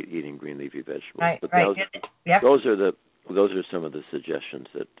lot of weight eating green leafy vegetables. Right, but right. Those are some of the suggestions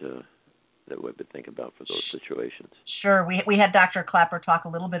that we would think about for those situations. Sure. We had Dr. Clapper talk a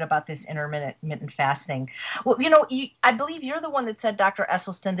little bit about this intermittent fasting. Well, I believe you're the one that said, Dr.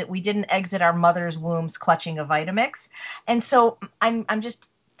 Esselsytn, that we didn't exit our mother's wombs clutching a Vitamix. And so I'm just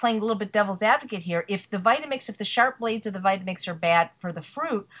playing a little bit devil's advocate here. If the sharp blades of the Vitamix are bad for the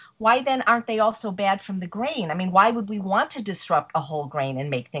fruit, why then aren't they also bad from the grain? I mean, why would we want to disrupt a whole grain and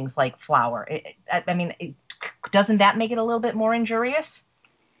make things like flour? Doesn't that make it a little bit more injurious?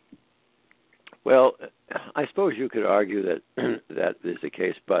 Well, I suppose you could argue that that is the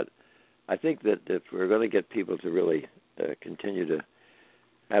case, but I think that if we're going to get people to really continue to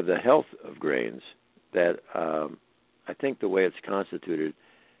have the health of grains, that I think the way it's constituted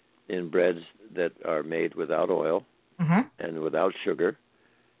in breads that are made without oil and without sugar,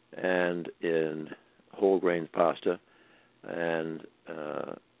 and in whole grain pasta, and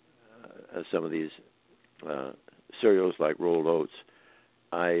some of these cereals like rolled oats,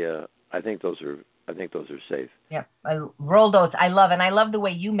 I think those are safe. Yeah, rolled oats I love, and I love the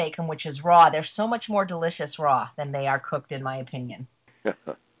way you make them, which is raw. They're so much more delicious raw than they are cooked, in my opinion.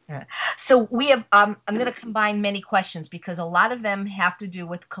 So we have, I'm going to combine many questions because a lot of them have to do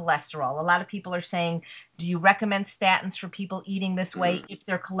with cholesterol. A lot of people are saying, do you recommend statins for people eating this way if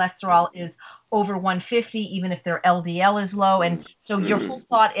their cholesterol is over 150, even if their LDL is low? And so your whole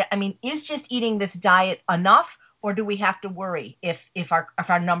thought, is just eating this diet enough, or do we have to worry if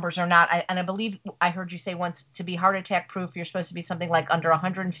our numbers are not? And I believe I heard you say once, to be heart attack proof, you're supposed to be something like under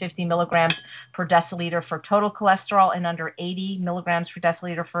 150 milligrams per deciliter for total cholesterol and under 80 milligrams per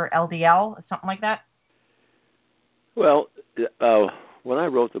deciliter for LDL, something like that? Well, when I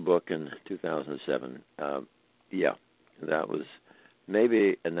wrote the book in 2007, that was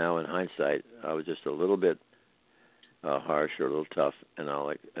maybe, and now in hindsight, I was just a little bit harsh or a little tough, and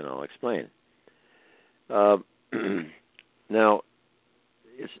I'll explain. Now,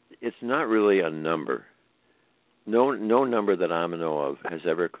 it's not really a number. No number that I know of has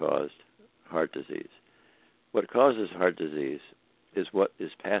ever caused heart disease. What causes heart disease is what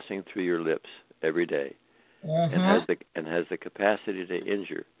is passing through your lips every day, and has the capacity to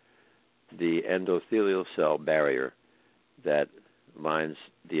injure the endothelial cell barrier that lines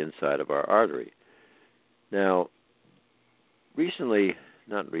the inside of our artery. Now,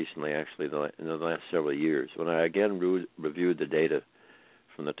 not recently, actually, in the last several years, when I again reviewed the data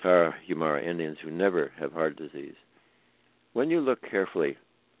from the Tarahumara Indians who never have heart disease, when you look carefully,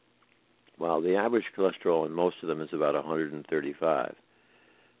 while the average cholesterol in most of them is about 135,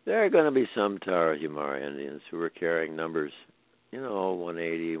 there are going to be some Tarahumara Indians who are carrying numbers,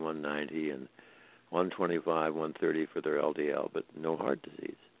 180, 190, and 125, 130 for their LDL, but no heart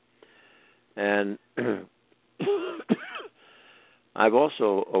disease. And I've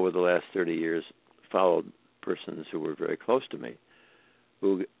also, over the last 30 years, followed persons who were very close to me,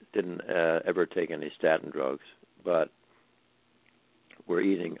 who didn't ever take any statin drugs, but were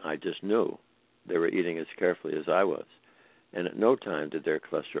eating, I just knew they were eating as carefully as I was. And at no time did their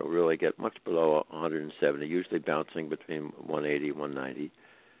cholesterol really get much below 170, usually bouncing between 180 and 190.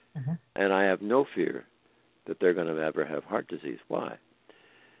 Mm-hmm. And I have no fear that they're going to ever have heart disease. Why?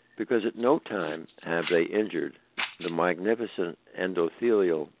 Because at no time have they injured the magnificent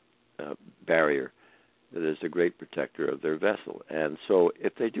endothelial barrier that is the great protector of their vessel. And so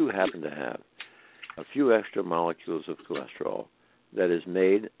if they do happen to have a few extra molecules of cholesterol that is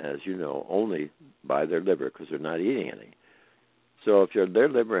made, as you know, only by their liver because they're not eating any. So if their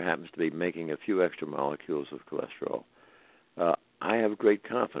liver happens to be making a few extra molecules of cholesterol, I have great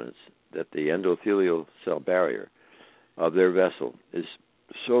confidence that the endothelial cell barrier of their vessel is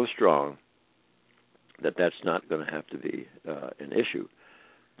so strong that that's not going to have to be an issue.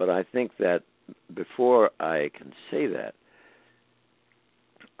 But I think that before I can say that,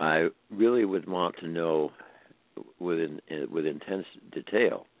 I really would want to know with intense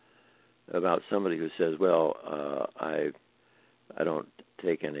detail about somebody who says, well, I don't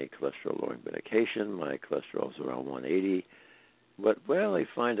take any cholesterol-lowering medication. My cholesterol's around 180. But, well, they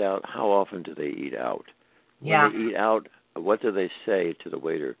find out how often do they eat out. When they eat out, what do they say to the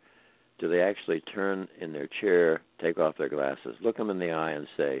waiter? Do they actually turn in their chair, take off their glasses, look them in the eye and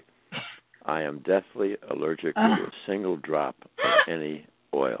say, I am deathly allergic to a single drop of any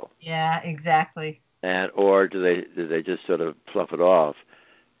oil? Yeah, exactly. Or do they just sort of pluff it off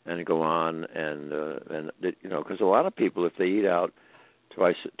and go on and because a lot of people, if they eat out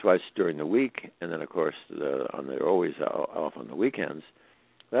twice during the week, and then of course they're always off on the weekends,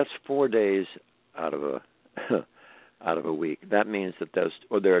 that's 4 days out of a week. That means that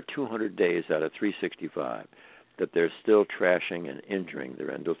there are 200 days out of 365 that they're still trashing and injuring their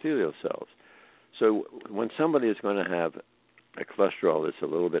endothelial cells. So when somebody is going to have a cholesterol that's a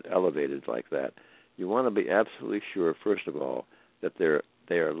little bit elevated like that, you want to be absolutely sure, first of all, that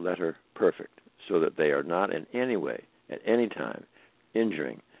they are letter perfect, so that they are not in any way, at any time,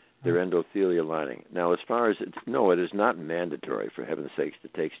 injuring their endothelial lining. Now, as far as it is not mandatory, for heaven's sakes, to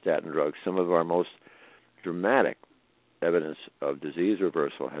take statin drugs. Some of our most dramatic evidence of disease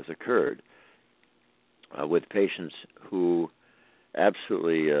reversal has occurred with patients who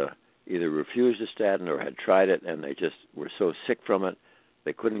absolutely either refused a statin or had tried it and they just were so sick from it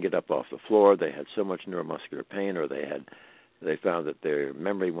they couldn't get up off the floor. They had so much neuromuscular pain, or they found that their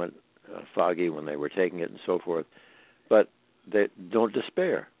memory went foggy when they were taking it and so forth. But they don't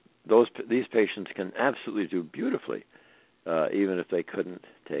despair. These patients can absolutely do beautifully, even if they couldn't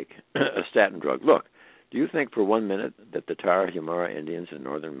take a statin drug. Look, do you think for 1 minute that the Tarahumara Indians in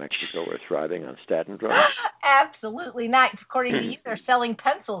northern Mexico are thriving on statin drugs? Absolutely not. According to you, they're selling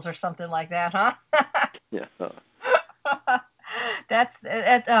pencils or something like that, huh? Yeah.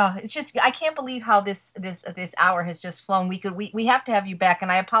 It's just, I can't believe how this hour has just flown. We have to have you back,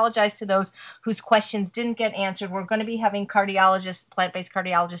 and I apologize to those whose questions didn't get answered. We're going to be having plant-based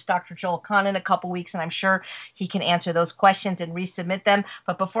cardiologist Dr. Joel Kahn in a couple weeks, and I'm sure he can answer those questions and resubmit them.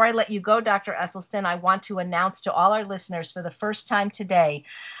 But before I let you go, Dr. Esselsytn, I want to announce to all our listeners for the first time today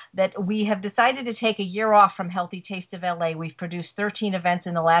that we have decided to take a year off from Healthy Taste of LA. We've produced 13 events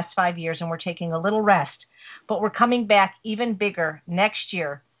in the last 5 years, and we're taking a little rest. But we're coming back even bigger next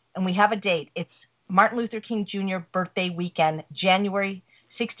year, and we have a date. It's Martin Luther King Jr. birthday weekend, January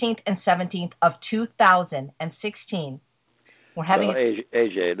 16th and 17th of 2016. We're having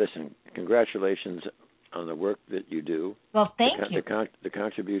AJ, listen, congratulations on the work that you do. Well, thank you. The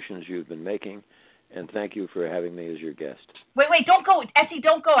contributions you've been making, and thank you for having me as your guest. Wait, don't go. Essie,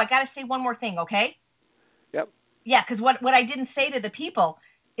 don't go. I got to say one more thing, okay? Yep. Yeah, because what I didn't say to the people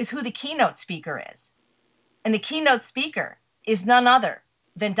is who the keynote speaker is. And the keynote speaker is none other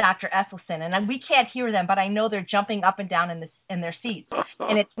than Dr. Esselsytn. And we can't hear them, but I know they're jumping up and down in their seats.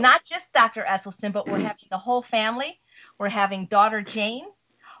 And it's not just Dr. Esselsytn, but we're having the whole family. We're having daughter Jane,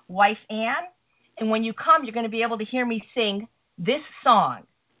 wife Anne. And when you come, you're going to be able to hear me sing this song.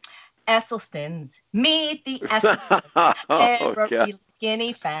 Esselsyns, meet the Esselsyns. They're a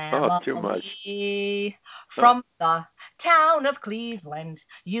skinny family. Oh, too much. From the town of Cleveland,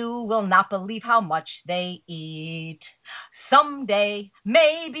 you will not believe how much they eat. Someday,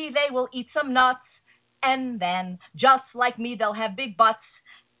 maybe they will eat some nuts, and then, just like me, they'll have big butts.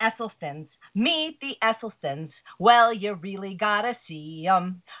 Esselsytns. Meet the Esselsytns. Well, you really gotta see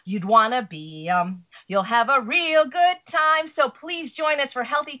 'em. You'd wanna be 'em. You'll have a real good time. So please join us for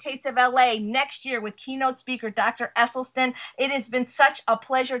Healthy Taste of LA next year with keynote speaker Dr. Esselsytn. It has been such a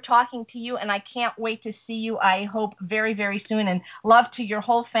pleasure talking to you, and I can't wait to see you, I hope, very, very soon. And love to your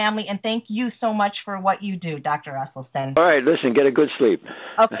whole family, and thank you so much for what you do, Dr. Esselsytn. All right, listen, get a good sleep.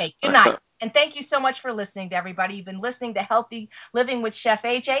 Okay, good night. And thank you so much for listening to everybody. You've been listening to Healthy Living with Chef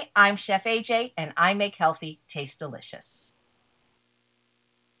AJ. I'm Chef AJ, and I make healthy taste delicious.